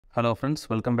Hello friends,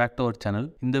 welcome back to our channel.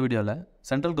 இந்த வீடியோல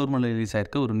central government release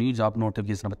ஆயிருக்க ஒரு நியூ ஜாப்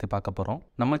நோட்டிஃபிகேஷனை பற்றி பார்க்க போகிறோம்.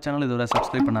 நம்ம சேனல் இதுவரை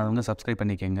சப்ஸ்கிரைப் பண்ணாதவங்க சப்ஸ்கிரைப்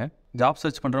பண்ணிக்கோங்க. ஜாப்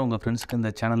சர்ச் பண்ணுற உங்கள் ஃப்ரெண்ட்ஸ்க்கு இந்த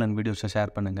சேனல் அண்ட் வீடியோஸை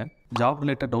ஷேர் பண்ணுங்கள். ஜாப்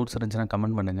ரிலேட்டட் டவுட்ஸ் இருந்துச்சுன்னா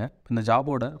கமெண்ட் பண்ணுங்கள். இந்த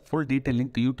ஜாபோட ஃபுல் டீட்டெயில்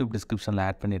லிங்க் யூடியூப் டிஸ்கிரிப்ஷனில்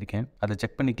ஆட் பண்ணியிருக்கேன். அதை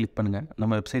செக் பண்ணி கிளிக் பண்ணுங்கள்,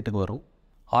 நம்ம வெப்சைட்டுக்கு வரும்.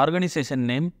 Organisation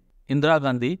name Indira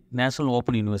Gandhi national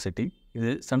open university.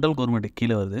 இது சென்ட்ரல் கவர்மெண்ட்டுக்கு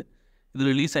கீழே வருது. இது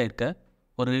ரிலீஸ் ஆயிருக்க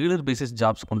ஒரு ரெகுலர் பேசிஸ்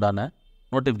ஜாப்ஸ்க்கு உண்டான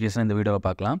நோட்டிஃபிகேஷன் இந்த வீடியோவை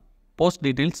பார்க்கலாம். Post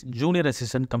details Junior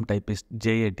Assistant cum Typist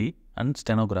JAT and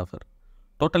Stenographer.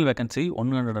 Total vacancy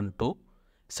 102.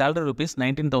 Salary rupees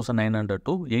 19,900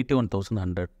 to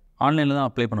 81,100. ஆன்லைனில் தான்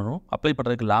அப்ளை பண்ணணும். அப்ளை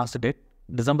பண்ணுறதுக்கு last date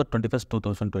December 21,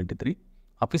 2023.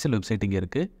 Official website இங்கே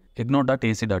இருக்குது,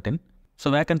 ignou.ac.in.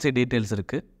 ஸோ வேகன்சி டீட்டெயில்ஸ்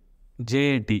இருக்குது.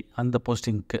 JAT அந்த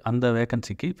போஸ்டிங்க்கு, அந்த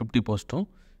வேகன்சிக்கு 50 போஸ்ட்டும்,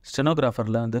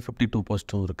 ஸ்டெனோகிராஃபரில் வந்து 52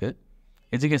 போஸ்ட்டும் இருக்குது.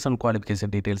 எஜுகேஷனல்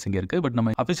குவாலிஃபிகேஷன் டீட்டெயில்ஸ் இங்கே இருக்குது. பட்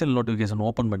நம்ம அஃபிஷியல் நோட்டிஃபிகேஷன்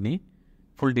ஓப்பன் பண்ணி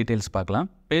ஃபுல் டீட்டெயில்ஸ் பார்க்கலாம்.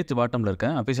 பேஜ் பாட்டமில் இருக்க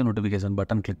அஃபிஷியல் நோட்டிஃபிகேஷன்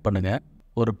பட்டன் கிளிக் பண்ணுங்கள்.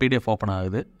 ஒரு PDF ஓப்பன்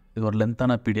ஆகுது. இது ஒரு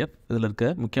லென்த்தான PDF. இதில் இருக்க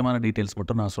முக்கியமான டீட்டெயில்ஸ்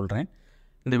மட்டும் நான் சொல்கிறேன்.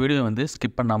 இந்த வீடியோ வந்து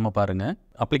ஸ்கிப் பண்ணாமல் பாருங்கள்.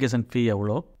 அப்ளிகேஷன் ஃபீ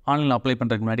எவ்வளோ, ஆன்லைனில் அப்ளை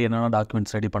பண்ணுறதுக்கு முன்னாடி என்னென்ன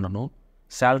டாக்குமெண்ட்ஸ் ரெடி பண்ணணும்,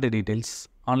 சேலரி டீட்டெயில்ஸ்,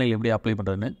 ஆன்லைனில் எப்படி அப்ளை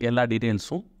பண்ணுறதுன்னு எல்லா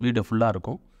டீட்டெயில்ஸும் வீடியோ ஃபுல்லாக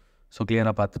இருக்கும். ஸோ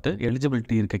கிளியராக பார்த்துட்டு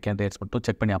எலிஜிபிலிட்டி இருக்க கேண்டிடேட்ஸ் மட்டும்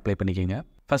செக் பண்ணி அப்ளை பண்ணிக்கோங்க.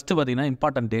 ஃபஸ்ட்டு பார்த்தீங்கன்னா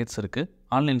இம்பார்ட்டன்ட் டேட்ஸ் இருக்குது.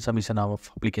 Online submission of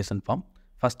application form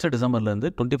 1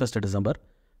 டிசம்பர்லேருந்து 21 December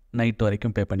night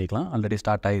வரைக்கும் பே பண்ணிக்கலாம். ஆல்ரெடி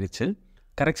ஸ்டார்ட் ஆகிடுச்சு.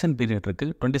 கரெக்ஷன் பீரியட்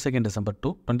இருக்குது 22 டிசம்பர் டு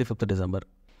 25 டிசம்பர்.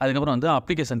 அதுக்கப்புறம் வந்து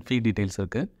அப்ளிகேஷன் ஃபீ டீட்டெயில்ஸ்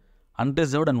இருக்குது.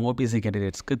 Unreserved and OBC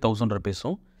கேண்டிடேட்ஸ்க்கு 1000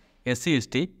 rupees-உம், SC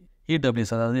ST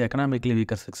EWS அதாவது economically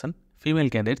weaker section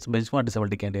female candidates benchmark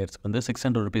disability கேண்டிடேட்ஸ்க்கு வந்து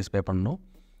 600 rupees பே பண்ணணும்.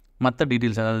 மற்ற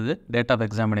டீட்டெயில்ஸ் அதாவது date of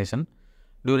examination,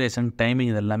 duration,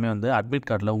 timing இது எல்லாமே வந்து அட்மிட்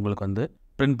கார்டில் உங்களுக்கு வந்து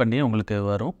பிரிண்ட் பண்ணி உங்களுக்கு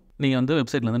வரும். நீங்கள் வந்து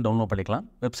வெப்சைட்லேருந்து டவுன்லோட் பண்ணிக்கலாம்.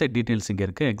 வெப்சைட் டீட்டெயில்ஸ் இங்கே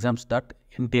இருக்குது.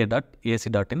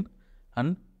 exams.nta.ac.in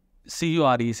அண்ட்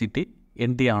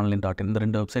CURECT.nta.online.in இந்த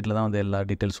 2 வெப்சைட்டில் தான் வந்து எல்லா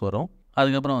டீட்டெயில்ஸ் வரும்.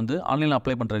 அதுக்கப்புறம் வந்து ஆன்லைனில்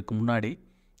அப்ளை பண்ணுறதுக்கு முன்னாடி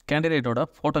கேண்டிடேட்டோட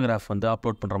ஃபோட்டோகிராஃப் வந்து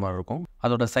அப்லோட் பண்ணுற மாதிரி இருக்கும்.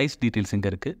 அதோட சைஸ் டீட்டெயில்ஸ் இங்கே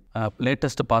இருக்குது.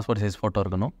 லேட்டஸ்ட் பாஸ்போர்ட் சைஸ் ஃபோட்டோ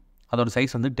இருக்கணும். அதோட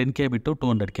சைஸ் வந்து 10 KB to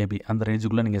 200 KB அந்த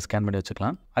ரேஞ்சுக்குள்ளே நீங்கள் ஸ்கேன் பண்ணி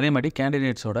வச்சுக்கலாம். அதே மாதிரி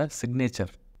கேண்டிடேட்ஸோட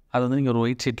சிக்னேச்சர் அது வந்து நீங்கள் ஒரு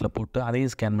ஒயிட் ஷீட்டில் போட்டு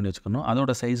அதையும் ஸ்கேன் பண்ணி வச்சுக்கணும்.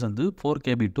 அதோட சைஸ் வந்து 4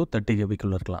 KB to 30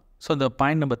 KBக்குள்ளே இருக்கலாம். ஸோ இந்த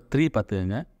பாயிண்ட் நம்பர் 3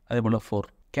 பார்த்துக்கோங்க. அதே போல் 4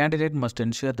 candidate must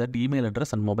ensure that email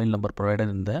address and mobile number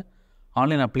provided இந்த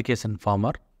online application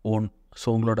farmer own. So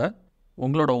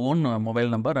உங்களோட own mobile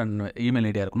number and email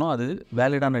idea இருக்கணும். அது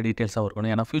வேலிடான டீட்டெயில்ஸாக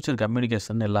இருக்கணும். ஏன்னா ஃபியூச்சர்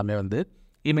கம்யூனிகேஷன் எல்லாமே வந்து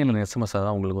இமெயில் அண்ட் SMS-ஆக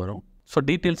தான் உங்களுக்கு வரும். So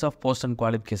details of post and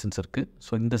qualifications இருக்குது.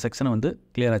 ஸோ இந்த செக்ஷனை வந்து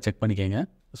கிளியராக செக் பண்ணிக்கோங்க.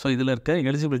 ஸோ இதில் இருக்க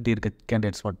எலிஜிபிலிட்டி இருக்க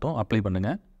கேண்டிடேட்ஸ் மட்டும் அப்ளை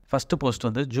பண்ணுங்கள். ஃபஸ்ட்டு போஸ்ட்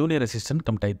வந்து junior assistant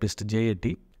come typist JAT.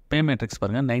 பே மேட்ரிக்ஸ்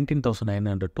பாருங்கள்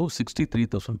 19,900 to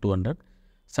 63,200.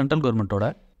 சென்ட்ரல் கவர்மெண்ட்டோட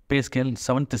பே ஸ்கேல்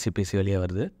 7th CPC வெளியே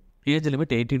வருது. Age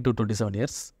limit 18 to 27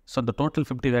 years. So இந்த டோட்டல்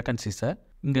 50 வேகன்சிஸை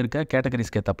இங்கே இருக்க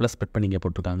கேட்டகரிஸ்க்கு ஏற்ற ஸ்பெட் பண்ணி இங்கே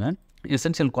போட்டிருக்காங்க.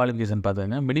 எசென்ஷியல் குவாலிஃபிகேஷன்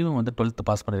பார்த்தாங்க மினிமம் வந்து 12th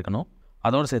பாஸ் பண்ணியிருக்கணும்.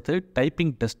 அதோடு சேர்த்து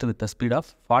typing test with speed of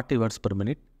 40 words per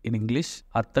minute in English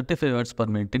or 35 words per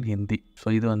minute in Hindi. So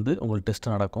இது வந்து உங்களுக்கு டெஸ்ட்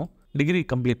நடக்கும். டிகிரி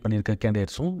கம்ப்ளீட் பண்ணியிருக்க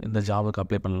கேண்டிடேட்ஸும் இந்த ஜாபுக்கு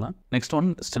அப்ளை பண்ணலாம். Next one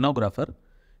stenographer.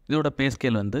 இதோட பே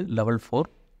ஸ்கேல் வந்து level 4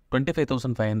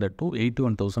 25,500 to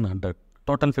 81,100.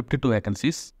 Total 52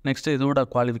 vacancies. Next இதோட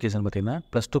குவாலிஃபிகேஷன் பார்த்திங்கன்னா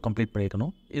 +2 கம்ப்ளீட்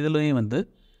பண்ணியிருக்கணும். இதுலேயும் வந்து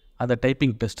அந்த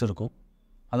டைப்பிங் டெஸ்ட் இருக்கும்.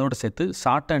 அதோடு சேர்த்து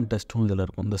ஷார்ட் ஹேண்ட் டெஸ்ட்டும் இதில்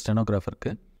இருக்கும். இந்த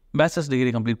ஸ்டெனோகிராஃபருக்கு பேச்சலர்ஸ்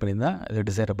டிகிரி கம்ப்ளீட் பண்ணியிருந்தால் இது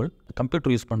டிசைரபிள்.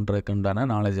 கம்ப்யூட்டர் யூஸ் பண்ணுறதுக்கு உண்டான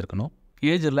நாலேஜ் இருக்கணும்.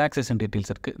 ஏஜ் ரிலாக்ஸேஷன்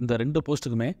டீட்டெயில்ஸ் இருக்குது. இந்த 2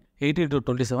 போஸ்ட்டுக்குமே 18 to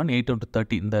 27, 18 to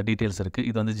 30 இந்த டீட்டெயில்ஸ் இருக்குது.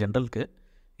 இது வந்து ஜென்ரலுக்கு.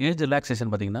 ஏஜ் ரிலாக்ஸேஷன்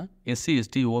பார்த்திங்கன்னா SC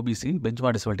ST OBC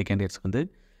benchmark disability கேண்டிடேட்ஸ்க்கு வந்து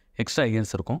எக்ஸ்ட்ரா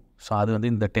இயர்ஸ் இருக்கும். ஸோ அது வந்து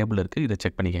இந்த டேபிள் இருக்குது, இதை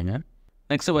செக் பண்ணிக்கோங்க.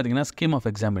 நெக்ஸ்ட்டு பார்த்திங்கன்னா scheme of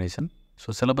examination. So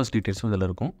syllabus டீட்டெயில்ஸும் இதில்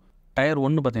இருக்கும். டயர்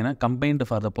 1 பார்த்திங்கன்னா combined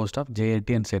for the post of JAT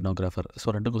and stenographer. So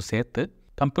 2க்கும் சேர்த்து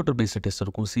கம்ப்யூட்டர் பேஸ்டு டெஸ்ட்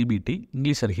இருக்கும். CBT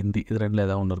இங்கிலீஷ் ஆர் ஹிந்தி இது 2ல்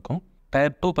ஏதாவது ஒன்று இருக்கும்.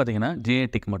 டயர் 2 பார்த்திங்கன்னா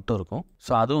JATக்கு மட்டும் இருக்கும்.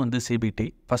 ஸோ அதுவும் வந்து CBT.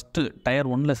 ஃபஸ்ட்டு டயர்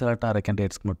 1ல் செலக்ட் ஆகிற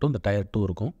கேண்டிடேட்ஸ்க்கு மட்டும் இந்த டயர் 2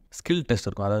 இருக்கும். ஸ்கில் டெஸ்ட்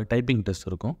இருக்கும், அதாவது டைப்பிங் டெஸ்ட்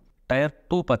இருக்கும். டயர்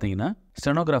 2 பார்த்திங்கன்னா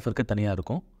ஸ்டெனோகிராஃபருக்கு தனியாக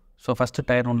இருக்கும். ஸோ ஃபஸ்ட்டு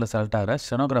டயர் 1ல் செலக்ட் ஆகிற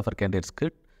ஸ்டெனோகிராஃபர் கேண்டிடேட்ஸ்க்கு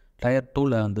டயர்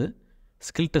 2ல் வந்து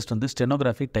ஸ்கில் டெஸ்ட் வந்து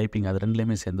ஸ்டெனோகிராஃபி டைப்பிங் அது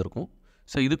 2லேயுமே சேர்ந்துருக்கும்.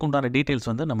 ஸோ இதுக்கு உண்டான டீட்டெயில்ஸ்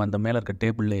வந்து நம்ம அந்த மேலே இருக்க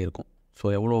டேபிள்லே இருக்கும். ஸோ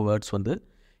எவ்வளோ வேர்ட்ஸ் வந்து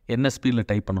என்ன ஸ்பீடில்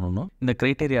டைப் பண்ணணும், இந்த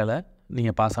க்ரைட்டீரியாவில்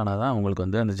நீங்கள் பாஸ் ஆனால் தான் உங்களுக்கு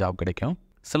வந்து அந்த ஜாப் கிடைக்கும்.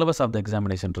 சிலபஸ் ஆஃப் த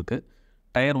எக்ஸாமினேஷன் இருக்குது.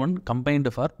 Tyre 1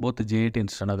 combined for both JAT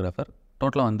and stenographer.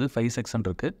 டோட்டலாக வந்து 5 செக்ஷன்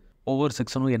இருக்குது. ஒவ்வொரு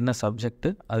செக்ஷனும் என்ன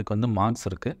சப்ஜெக்ட்டு அதுக்கு வந்து மார்க்ஸ்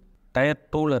இருக்குது. டயர்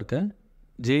 2ல் இருக்க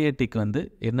JATக்கு வந்து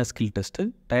என்ன ஸ்கில் டெஸ்ட்டு,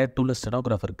 டயர் 2ல்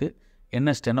ஸ்டெனோகிராஃபருக்கு என்ன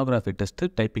ஸ்டெனோகிராஃபி டெஸ்ட்டு,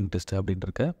 டைப்பிங் டெஸ்ட்டு அப்படின்னு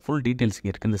இருக்க ஃபுல் டீட்டெயில்ஸ் இங்கே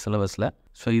இருக்குது இந்த சிலபஸில்.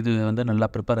 ஸோ இது வந்து நல்லா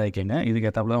ப்ரிப்பேர் ஆகிக்கங்க. இதுக்கு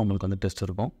ஏற்றாப்புல உங்களுக்கு வந்து டெஸ்ட்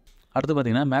இருக்கும். அடுத்து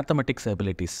பார்த்திங்கன்னா mathematics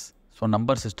abilities. So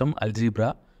number system, algebra,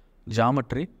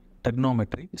 geometry,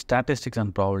 டெக்னோமெட்ரி, statistics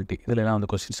and probability இதிலெல்லாம் வந்து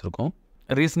கொஸ்டின்ஸ் இருக்கும்.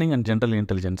 ரீசனிங் அண்ட் ஜென்ரல்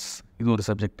இன்டெலிஜென்ஸ் இது ஒரு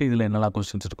சப்ஜெக்ட். இதில் என்னெல்லாம்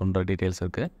கொஸ்டின்ஸ் இருக்குன்ற டீட்டெயில்ஸ்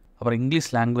இருக்குது. அப்புறம் English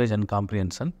language and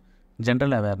comprehension,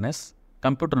 general awareness,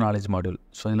 computer knowledge module.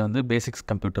 So இதில் வந்து பேசிக்ஸ்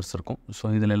கம்ப்யூட்டர்ஸ் இருக்கும்.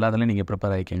 ஸோ இதில் எல்லாத்துலேயும் நீங்கள்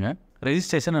prepare ஆகிக்கோங்க.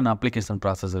 Registration and application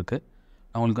process இருக்குது.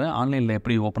 நான் உங்களுக்கு ஆன்லைனில்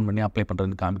எப்படி ஓப்பன் பண்ணி அப்ளை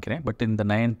பண்ணுறதுன்னு காமிக்கிறேன். பட் இந்த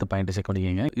 9th பாயிண்ட்டை செக்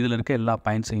பண்ணிக்கோங்க. இதில் இருக்க எல்லா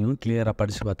பாயிண்ட்ஸையும் கிளியராக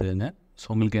படித்து பார்த்துக்கோங்க. ஸோ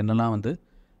உங்களுக்கு என்னெல்லாம் வந்து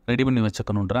ரெடி பண்ணி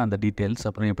வச்சுக்கணுன்ற அந்த டீட்டெயில்ஸ்,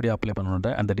 அப்புறம் எப்படி அப்ளை பண்ணணுன்ற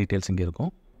அந்த டீட்டெயில்ஸ் இங்கே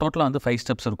இருக்கும். டோட்டலாக வந்து 5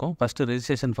 ஸ்டெப்ஸ் இருக்கும். First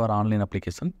registration for online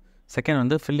application, second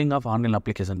வந்து filling of online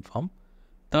application form,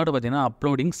 third பார்த்தீங்கன்னா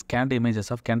uploading scanned images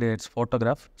of candidates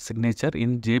photograph signature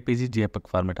in JPG JPEG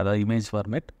format, அதாவது இமேஜ்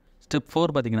ஃபார்மேட். ஸ்டெப்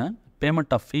 4 பார்த்தீங்கன்னா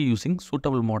payment of fee using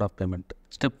suitable mode of payment.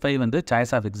 Step 5 வந்து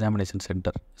choice of examination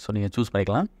centre. So நீங்கள் choose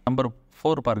பண்ணிக்கலாம். Number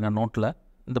 4 பாருங்கள் நோட்டில்,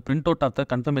 இந்த print out of the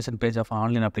confirmation page of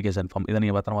online application form இதை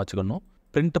நீங்கள் பத்திரமா வச்சுக்கணும்.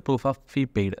 Print proof of fee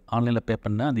paid, ஆன்லைனில் பே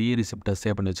பண்ண அந்த ரிசிப்டை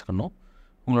சேவ் பண்ணி வச்சுக்கணும்.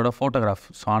 உங்களோட ஃபோட்டோகிராஃப்,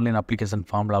 ஸோ ஆன்லைன் அப்ளிகேஷன்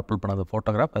ஃபார்மில் அப்லோட் பண்ண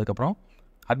ஃபோட்டோகிராஃப், அதுக்கப்புறம்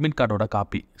அட்மிட் கார்டோட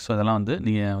காப்பி. ஸோ இதெல்லாம் வந்து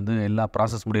நீங்கள் வந்து எல்லா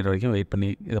ப்ராசஸ் முடிகிற வரைக்கும் வெயிட் பண்ணி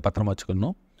இதை பத்திரமா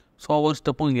வச்சுக்கணும். ஸோ ஒவ்வொரு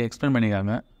ஸ்டெப்பும் இங்கே எக்ஸ்பிளைன்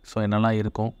பண்ணிக்காங்க. ஸோ என்னெல்லாம்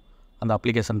இருக்கும், அந்த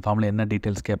அப்ளிகேஷன் ஃபார்மில் என்ன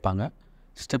டீட்டெயில்ஸ் கேட்பாங்க.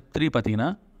 ஸ்டெப் 3 பார்த்தீங்கன்னா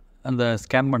அந்த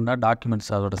ஸ்கேன் பண்ண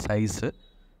டாக்குமெண்ட்ஸ் அதோட சைஸு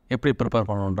எப்படி ப்ரிப்பேர்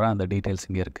பண்ணணுன்ற அந்த டீட்டெயில்ஸ்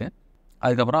இங்கே இருக்குது.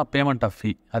 அதுக்கப்புறம் பேமெண்ட் ஆஃப்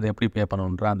ஃபீ அது எப்படி பே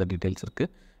பண்ணணுன்ற அந்த டீட்டெயில்ஸ் இருக்குது.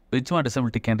 விச்மா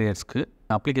டிசபிலிட்டி கேண்டிடேட்ஸ்க்கு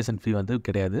அப்ளிகேஷன் ஃபீ வந்து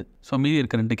கிடையாது. ஸோ மீதி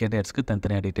இருக்க 2 கேண்டிடேட்ஸ்க்கு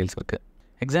தனித்தனியாக டீட்டெயில்ஸ் இருக்குது.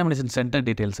 எக்ஸாமினேஷன் சென்டர்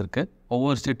டீட்டெயில்ஸ் இருக்குது.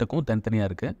 ஒவ்வொரு ஸ்டேட்டுக்கும் தனித்தனியாக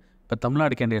இருக்குது. இப்போ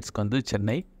தமிழ்நாடு கேண்டிடேட்ஸ்க்கு வந்து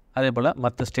சென்னை, அதே போல்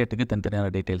மற்ற ஸ்டேட்டுக்கு தனித்தனியான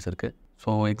டீட்டெயில்ஸ் இருக்குது. ஸோ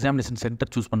எக்ஸாமினேஷன்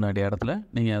சென்டர் சூஸ் பண்ண வேண்டிய இடத்துல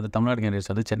நீங்கள் அது தமிழ்நாடு கேண்டிடேட்ஸ்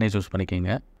வந்து சென்னை சூஸ்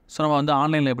பண்ணிக்கிங்க. ஸோ நம்ம வந்து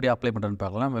ஆன்லைனில் எப்படி அப்ளை பண்ணுறதுன்னு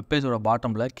பார்க்கலாம். வெப்பேஜோட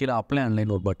பாட்டமில் கீழே அப்ளை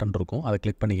ஆன்லைன் ஒரு பட்டன் இருக்கும், அதை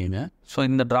கிளிக் பண்ணிக்கோங்க. ஸோ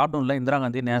இந்த ட்ராப் டவுனில் Indira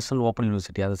Gandhi national open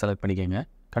university அதை செலக்ட் பண்ணிக்கோங்க.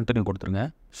 கண்டினியூ கொடுத்துருங்க.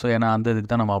 ஸோ ஏன்னா அந்த இதுக்கு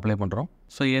தான் நம்ம அப்ளை பண்ணுறோம்.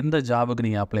 ஸோ எந்த ஜாபுக்கு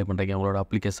நீங்கள் அப்ளை பண்ணுறீங்க, உங்களோட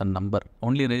application number,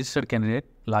 only registered candidate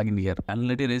login year.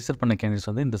 Already register பண்ண கேண்டிடேட்ஸ்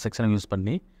வந்து இந்த செக்ஷனை யூஸ்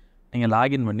பண்ணி நீங்கள்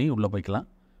லாகின் பண்ணி உள்ளே போய்க்கலாம்.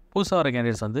 புதுசாக வர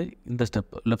கேண்டிடேட்ஸ் வந்து இந்த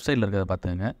ஸ்டெப் லெஃப்ட் சைடில் இருக்கிறத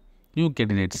பார்த்துங்க. நியூ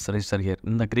கேண்டிடேட்ஸ் ரெஜிஸ்டர் ஹியர்,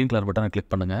 இந்த க்ரீன் கலர் பட்டனை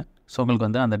கிளிக் பண்ணுங்கள். ஸோ உங்களுக்கு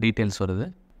வந்து அந்த டீட்டெயில்ஸ் வருது.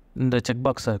 இந்த செக்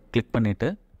பாக்ஸை கிளிக் பண்ணிவிட்டு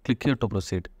கிளிக் ஹியர் டு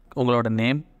ப்ரொசீட். உங்களோட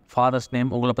நேம், ஃபாதர்ஸ்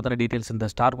நேம், உங்களை பற்றின டீட்டெயில்ஸ், இந்த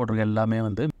ஸ்டார் போட்டிருக்க எல்லாமே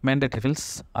வந்து மேண்டேட்டரி ஃபில்ஸ்,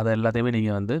 அதை எல்லாத்தையுமே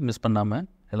நீங்கள் வந்து மிஸ் பண்ணாமல்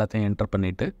எல்லாத்தையும் என்டர்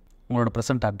பண்ணிவிட்டு உங்களோட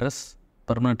ப்ரெசென்ட் அட்ரஸ்,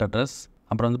 பெர்மனெண்ட் அட்ரஸ்,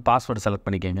 அப்புறம் வந்து பாஸ்வேர்டு செலக்ட்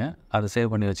பண்ணிக்கோங்க. அதை சேவ்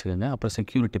பண்ணி வச்சுக்கோங்க. அப்புறம்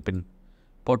செக்யூரிட்டி பின்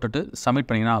போட்டுட்டு சப்மிட்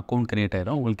பண்ணிங்கன்னா அக்கௌண்ட் க்ரியேட்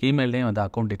ஆகிடும். உங்களுக்கு இமெயிலே வந்து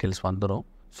அக்கௌண்ட் டீட்டெயில்ஸ் வந்துடும்.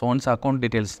 ஸோ ஒன்ஸ் அக்கௌண்ட்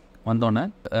டீட்டெயில்ஸ் வந்தோடனே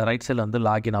ரைட் சைடில் வந்து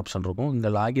லாகின் ஆப்ஷன் இருக்கும். இங்கே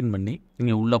லாகின் பண்ணி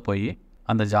நீங்கள் உள்ளே போய்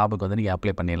அந்த ஜாபுக்கு வந்து நீங்கள்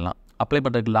அப்ளை பண்ணிடலாம். அப்ளை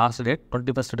பண்ணுறதுக்கு last date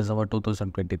 21 December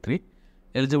 2023.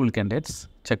 Eligible candidates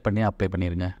check பண்ணி அப்ளை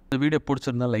பண்ணிடுங்க. இந்த வீடியோ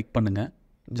பிடிச்சிருந்தால் லைக் பண்ணுங்கள்.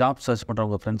 ஜாப் சர்ச் பண்ணுற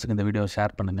உங்கள் ஃப்ரெண்ட்ஸுக்கு இந்த வீடியோ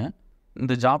ஷேர் பண்ணுங்கள்.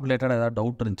 இந்த ஜாப் ரிலேட்டடாக ஏதாவது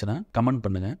டவுட் இருந்துச்சுன்னா கமெண்ட்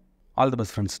பண்ணுங்கள். All the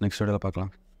best friends. Next வீடியோவில்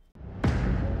பார்க்கலாம்.